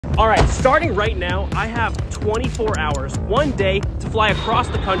All right, starting right now, I have 24 hours, one day to fly across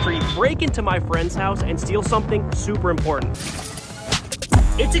the country, break into my friend's house, and steal something super important.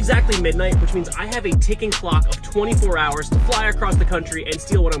 It's exactly midnight, which means I have a ticking clock of 24 hours to fly across the country and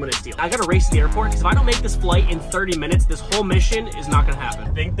steal what I'm gonna steal. I gotta race to the airport, because if I don't make this flight in 30 minutes, this whole mission is not gonna happen.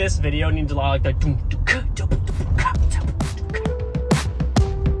 I think this video needs a lot like that.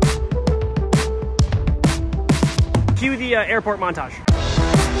 Cue the airport montage.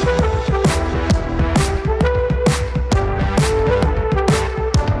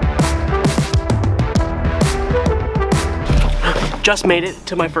 Just made it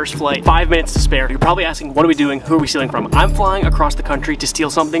to my first flight. 5 minutes to spare. You're probably asking, what are we doing? Who are we stealing from? I'm flying across the country to steal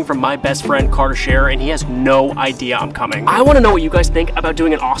something from my best friend, Carter Scherer, and he has no idea I'm coming. I wanna know what you guys think about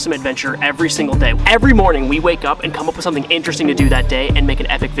doing an awesome adventure every single day. Every morning, we wake up and come up with something interesting to do that day and make an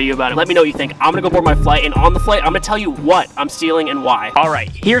epic video about it. Let me know what you think. I'm gonna go board my flight, and on the flight, I'm gonna tell you what I'm stealing and why. All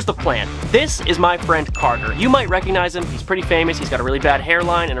right, here's the plan. This is my friend Carter. You might recognize him. He's pretty famous. He's got a really bad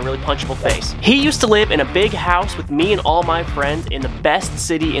hairline and a really punchable face. He used to live in a big house with me and all my friends in the best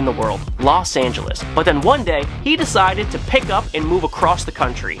city in the world, Los Angeles. But then one day, he decided to pick up and move across the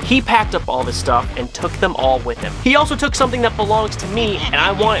country. He packed up all this stuff and took them all with him. He also took something that belongs to me, and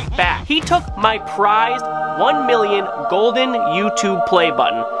I want it back. He took my prized 1 million golden YouTube play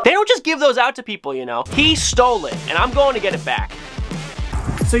button. They don't just give those out to people, you know. He stole it, and I'm going to get it back.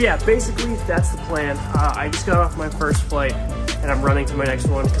 So yeah, basically, that's the plan. I just got off my first flight, and I'm running to my next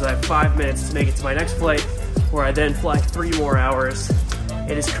one because I have 5 minutes to make it to my next flight, where I then fly 3 more hours.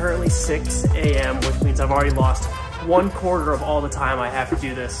 It is currently 6 a.m., which means I've already lost 1/4 of all the time I have to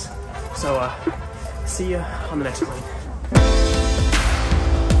do this. So, see ya on the next plane.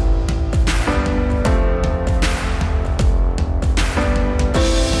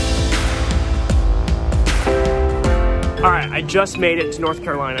 All right, I just made it to North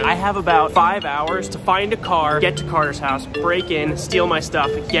Carolina. I have about 5 hours to find a car, get to Carter's house, break in, steal my stuff,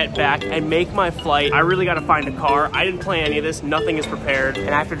 get back, and make my flight. I really gotta find a car. I didn't plan any of this, nothing is prepared,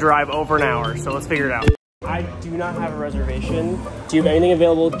 and I have to drive over an hour, so let's figure it out. I do not have a reservation. Do you have anything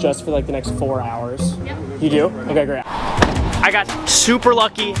available just for like the next 4 hours? Yep. You do? Okay, great. I got super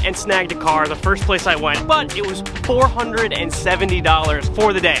lucky and snagged a car the first place I went, but it was $470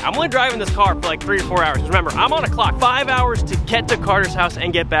 for the day. I'm only driving this car for like 3 or 4 hours. Remember, I'm on a clock. 5 hours to get to Carter's house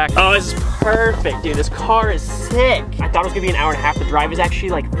and get back. Oh, this is perfect, dude. This car is sick. I thought it was gonna be an hour and a half. The drive is actually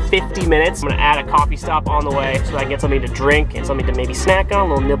like 50 minutes. I'm gonna add a coffee stop on the way so I can get something to drink and something to maybe snack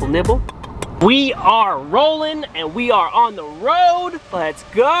on, a little nibble nibble. We are rolling and we are on the road. Let's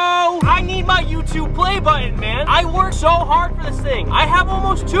go. I need my YouTube play button, man. I worked so hard for this thing. I have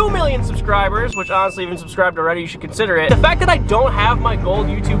almost 2 million subscribers, which honestly, even subscribed already, you should consider it. The fact that I don't have my gold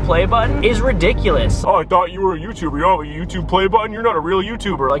YouTube play button is ridiculous. Oh, I thought you were a YouTuber. You don't have a YouTube play button? You're not a real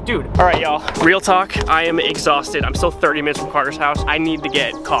YouTuber. Like, dude. All right, y'all. Real talk, I am exhausted. I'm still 30 minutes from Carter's house. I need to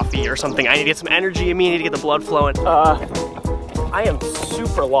get coffee or something. I need to get some energy in me. I need to get the blood flowing. I am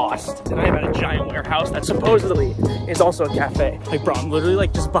super lost, and I am at a giant warehouse that supposedly is also a cafe. Like, bro, I'm literally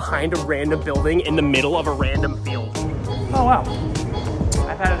like just behind a random building in the middle of a random field. Oh, wow.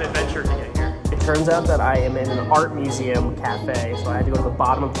 I've had an adventure to get here. It turns out that I am in an art museum cafe, so I had to go to the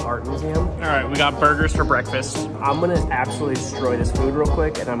bottom of the art museum. All right, we got burgers for breakfast. I'm gonna absolutely destroy this food real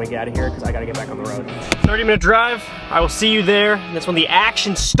quick, and I'm gonna get out of here because I gotta get back on the road. 30-minute drive. I will see you there. And that's when the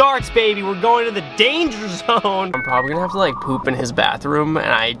action starts, baby. We're going to the danger zone. I'm probably gonna have to like poop in his bathroom,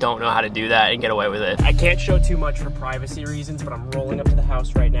 and I don't know how to do that and get away with it. I can't show too much for privacy reasons, but I'm rolling up to the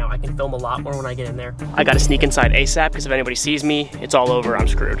house right now. I can film a lot more when I get in there. I gotta sneak inside ASAP because if anybody sees me, it's all over. I'm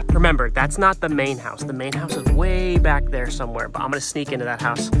screwed. Remember, that's not the main house. The main house is way back there somewhere, but I'm gonna sneak into that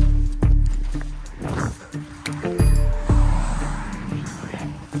house.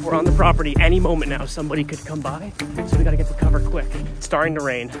 We're on the property. Any moment now, somebody could come by, so we gotta get to cover quick. It's starting to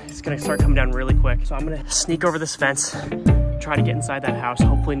rain. It's gonna start coming down really quick, so I'm gonna sneak over this fence, try to get inside that house.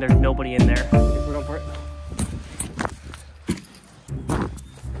 Hopefully there's nobody in there. We're going for it.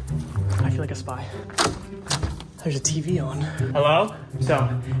 I feel like a spy. There's a TV on. Hello? So,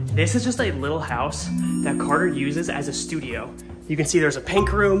 this is just a little house that Carter uses as a studio. You can see there's a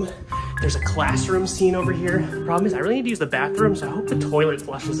pink room, there's a classroom scene over here. Problem is, I really need to use the bathroom, so I hope the toilet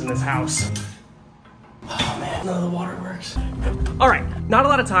flushes in this house. Oh man, none of the water works. All right, not a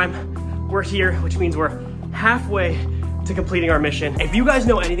lot of time. We're here, which means we're halfway to completing our mission. If you guys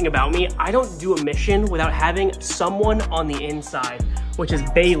know anything about me, I don't do a mission without having someone on the inside, which is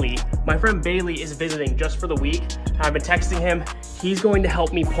Bailey. My friend Bailey is visiting just for the week. I've been texting him. He's going to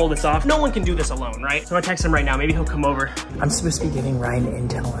help me pull this off. No one can do this alone, right? So I'm gonna text him right now. Maybe he'll come over. I'm supposed to be giving Ryan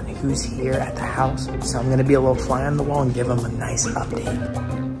intel on who's here at the house. So I'm gonna be a little fly on the wall and give him a nice update.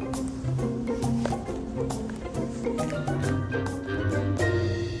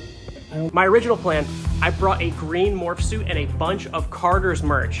 My original plan, I brought a green morph suit and a bunch of Carter's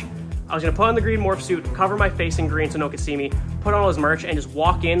merch. I was gonna put on the green morph suit, cover my face in green so no one could see me, put on all his merch and just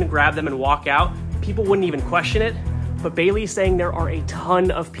walk in, grab them and walk out. People wouldn't even question it. But Bailey's saying there are a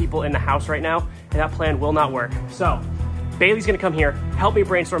ton of people in the house right now and that plan will not work. So Bailey's gonna come here, help me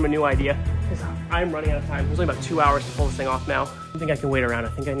brainstorm a new idea. I'm running out of time. There's only about 2 hours to pull this thing off now. I don't think I can wait around. I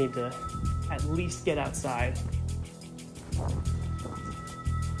think I need to at least get outside.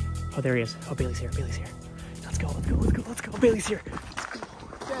 Oh, there he is. Oh, Bailey's here, Bailey's here. Let's go, let's go, let's go, let's go. Bailey's here. Let's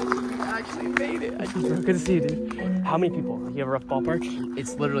go. You actually made it. Good to see you, dude. How many people? You have a rough ballpark?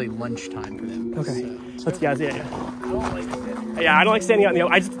 It's literally lunchtime for them. Okay. So. Let's go. Yeah. I don't like it. Yeah, I don't like standing out in the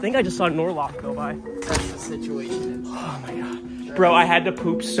open. I think I just saw Norlock go by. That's the situation. Oh my God. Bro, I had to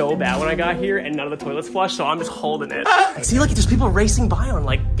poop so bad when I got here and none of the toilets flushed, so I'm just holding it. I see like there's people racing by on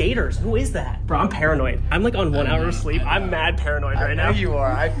like gators. Who is that? Bro, I'm paranoid. I'm like on 1 hour of sleep. I'm mad paranoid right now. I know you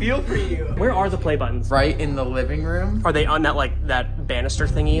are. I feel for you. Where are the play buttons? Right in the living room. Are they on that like that banister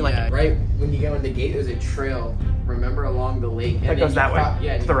thingy? Yeah, like right when you go in the gate, there's a trail. Remember along the lake. And that goes that way.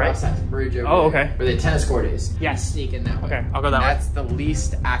 Yeah, to the right. That bridge over Oh, there, okay. where the tennis court is. Yes. Sneak in that way. Okay, I'll go that way. That's the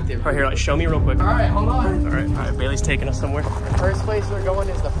least active. Right here, like, show me real quick. All right, hold on. All right, Bailey's taking us somewhere. The first place we're going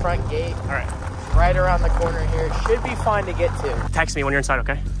is the front gate. All right. Right around the corner here. It should be fine to get to. Text me when you're inside,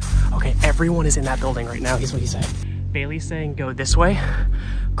 okay? Okay, everyone is in that building right now. Here's what he said. Bailey's saying go this way,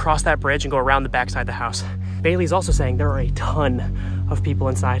 cross that bridge, and go around the backside of the house. Bailey's also saying there are a ton of people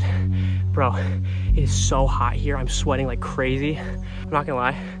inside. Bro, it is so hot here. I'm sweating like crazy. I'm not gonna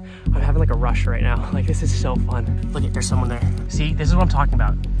lie. I'm having like a rush right now. Like, this is so fun. Look, there's someone there. See, this is what I'm talking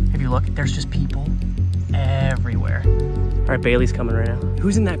about. If you look, there's just people everywhere. All right, Bailey's coming right now.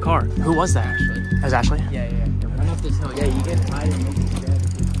 Who's in that car? Who was that? Ashley. That was Ashley? Yeah. I have to tell you. Yeah, you get tired and make a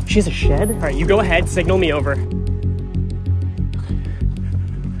shed. She has a shed? All right, you go ahead, signal me over.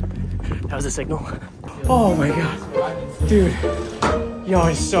 That was a signal. Oh my God. Dude. Yo,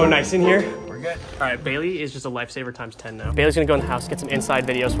 it's so nice in here. We're good. All right, Bailey is just a lifesaver times 10 now. Bailey's gonna go in the house, get some inside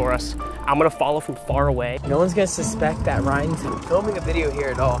videos for us. I'm gonna follow from far away. No one's gonna suspect that Ryan's filming a video here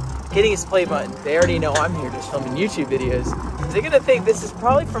at all. Hitting his play button. They already know I'm here just filming YouTube videos. They're gonna think this is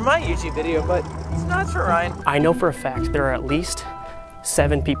probably for my YouTube video, but it's not for Ryan. I know for a fact there are at least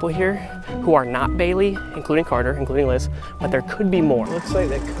 7 people here who are not Bailey, including Carter, including Liz, but there could be more. Looks like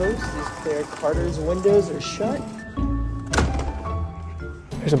the coast is clear. Carter's windows are shut.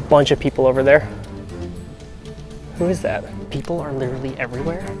 There's a bunch of people over there. Who is that? People are literally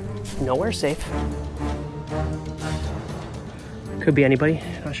everywhere. Nowhere safe. Could be anybody.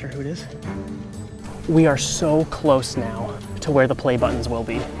 Not sure who it is. We are so close now to where the play buttons will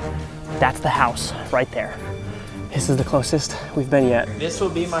be. That's the house right there. This is the closest we've been yet. This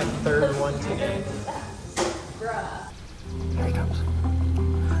will be my 3rd one today. Here he comes.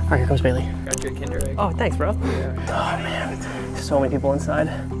 All right, here comes Bailey. Got your Kinder Egg. Oh, thanks, bro. Yeah. Oh, man. So many people inside.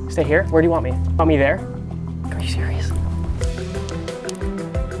 Stay here? Where do you want me? Want me there? Are you serious?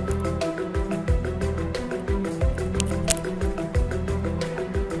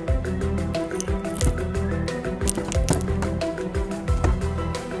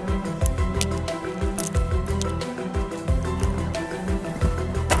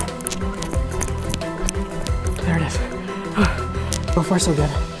 There it is. So far, so good.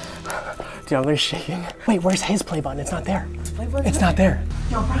 Dude, I'm just shaking. Wait, where's his play button? It's not there. It's not there.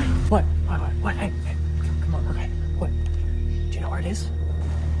 Yo, Brian. What? What? Hey. Come on. Okay. What? Do you know where it is?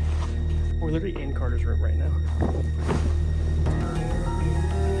 We're literally in Carter's room right now.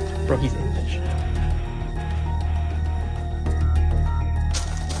 Bro, he's in this shit.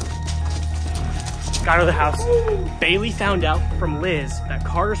 Got out of the house. Bailey found out from Liz that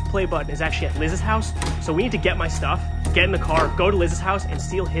Carter's play button is actually at Liz's house. So we need to get my stuff, get in the car, go to Liz's house, and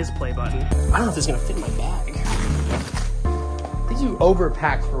steal his play button. I don't know if this is gonna fit in my bag. These you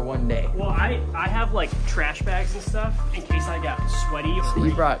overpacked for one day. Well, I have like trash bags and stuff in case I got sweaty. So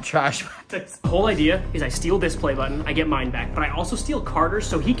you brought trash bags. The whole idea is I steal this play button, I get mine back, but I also steal Carter's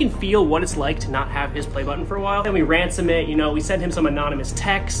so he can feel what it's like to not have his play button for a while. Then we ransom it, you know, we send him some anonymous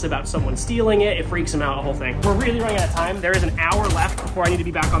texts about someone stealing it. It freaks him out, the whole thing. We're really running out of time. There is an hour left before I need to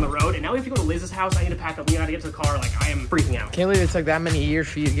be back on the road, and now we have to go to Liz's house. I need to pack up, we gotta get to the car. Like, I am freaking out. Can't believe it took that many years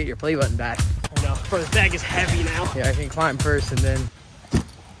for you to get your play button back. I know. Bro, this bag is heavy now. Yeah, I can climb first and then...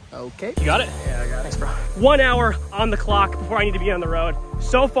 Okay. You got it? Yeah, I got it. Thanks, bro. 1 hour on the clock before I need to be on the road.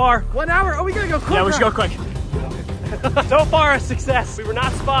 So far, 1 hour? Oh, we gotta go quick. yeah, we should go quick. So far, a success. We were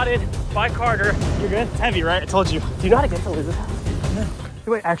not spotted by Carter. You're good? It's heavy, right? I told you. Do you know how to get to Liz's house? No.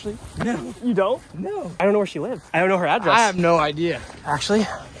 Wait, actually? No. You don't? No. I don't know where she lives. I don't know her address. I have no idea. Actually?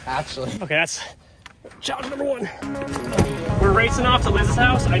 Actually. Okay, Challenge number 1. We're racing off to Liz's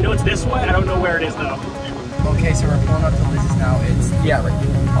house. I know it's this way. I don't know where it is though. Okay, so we're pulling up to Liz's now. It's, yeah, right.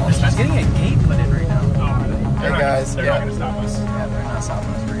 Oh, she's getting a gate put in right now. Oh, hey guys. They're not gonna stop us. Yeah, they're not stopping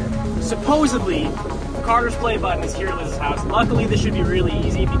us. We're good. Supposedly, Carter's play button is here at Liz's house. Luckily, this should be really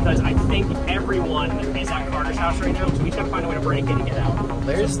easy because I think everyone is at Carter's house right now, so we just gotta find a way to break in and get out.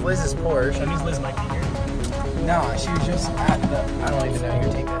 There's Liz's Porsche. That means Liz might be here. No, she was just at the, I don't even know.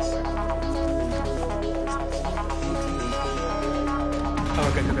 Here, take this.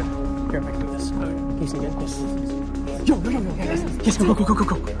 Oh, good. Here, I can do this. Can you sneak in? Yes. Yo. Yes, go.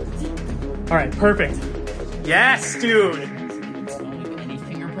 All right, perfect. Yes, dude. Any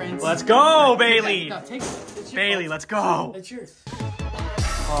fingerprints? Let's go, Bailey. No, take it. Bailey, let's go. It's yours.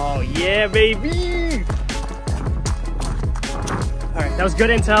 Oh, yeah, baby. All right, that was good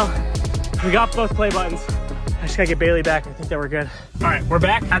intel. We got both play buttons. I just gotta get Bailey back. I think that we're good. All right, we're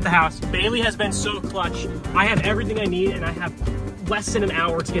back at the house. Bailey has been so clutch. I have everything I need, and I have less than an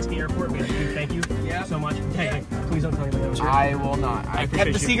hour to get to the airport. Thank you so much. Hey, please don't tell anybody I was here. I will not. I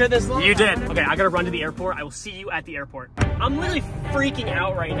kept the you. secret this long. You did. Okay, I gotta run to the airport. I will see you at the airport. I'm literally freaking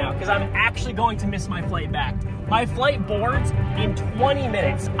out right now because I'm actually going to miss my flight back. My flight boards in 20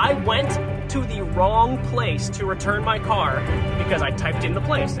 minutes. I went to the wrong place to return my car because I typed in the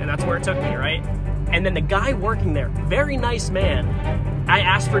place, and that's where it took me, right? And then the guy working there, very nice man, I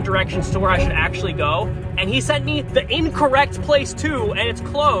asked for directions to where I should actually go, and he sent me the incorrect place too, and it's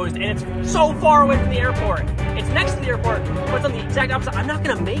closed, and it's so far away from the airport. It's next to the airport, but it's on the exact opposite. I'm not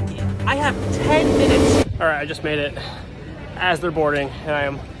gonna make it. I have 10 minutes. All right, I just made it as they're boarding, and I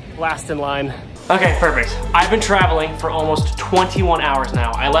am last in line. Okay, perfect. I've been traveling for almost 21 hours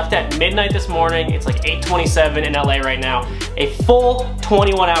now. I left at midnight this morning. It's like 8:27 in LA right now. A full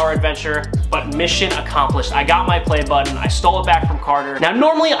 21-hour adventure, but mission accomplished. I got my play button. I stole it back from Carter. Now,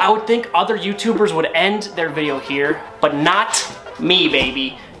 normally I would think other YouTubers would end their video here, but not me,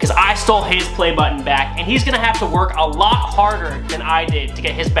 baby, because I stole his play button back, and he's gonna have to work a lot harder than I did to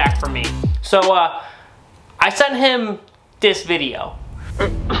get his back from me. So, I sent him this video.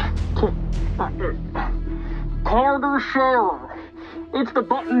 Carter Sheriff, it's the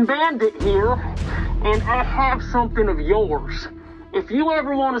Button Bandit here, and I have something of yours. If you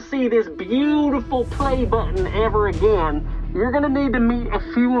ever want to see this beautiful play button ever again, you're gonna need to meet a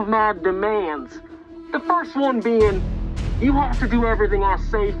few of my demands. The first one being, you have to do everything I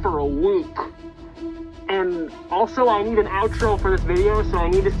say for a week. And also, I need an outro for this video, so I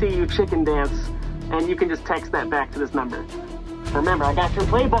need to see you chicken dance, and you can just text that back to this number. Remember, I got your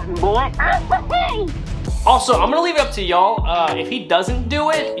play button, boy. Also, I'm gonna leave it up to y'all. If he doesn't do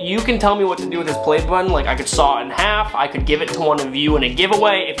it, you can tell me what to do with his play button. Like, I could saw it in half. I could give it to one of you in a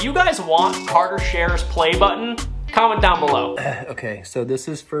giveaway. If you guys want Carter Sheriff's play button, comment down below. Okay, so this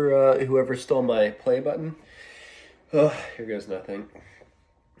is for whoever stole my play button. Oh, here goes nothing.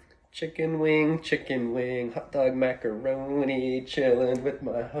 Chicken wing, hot dog macaroni, chilling with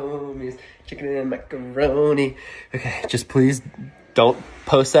my homies, chicken and macaroni. Okay, just please don't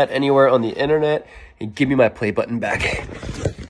post that anywhere on the internet and give me my play button back.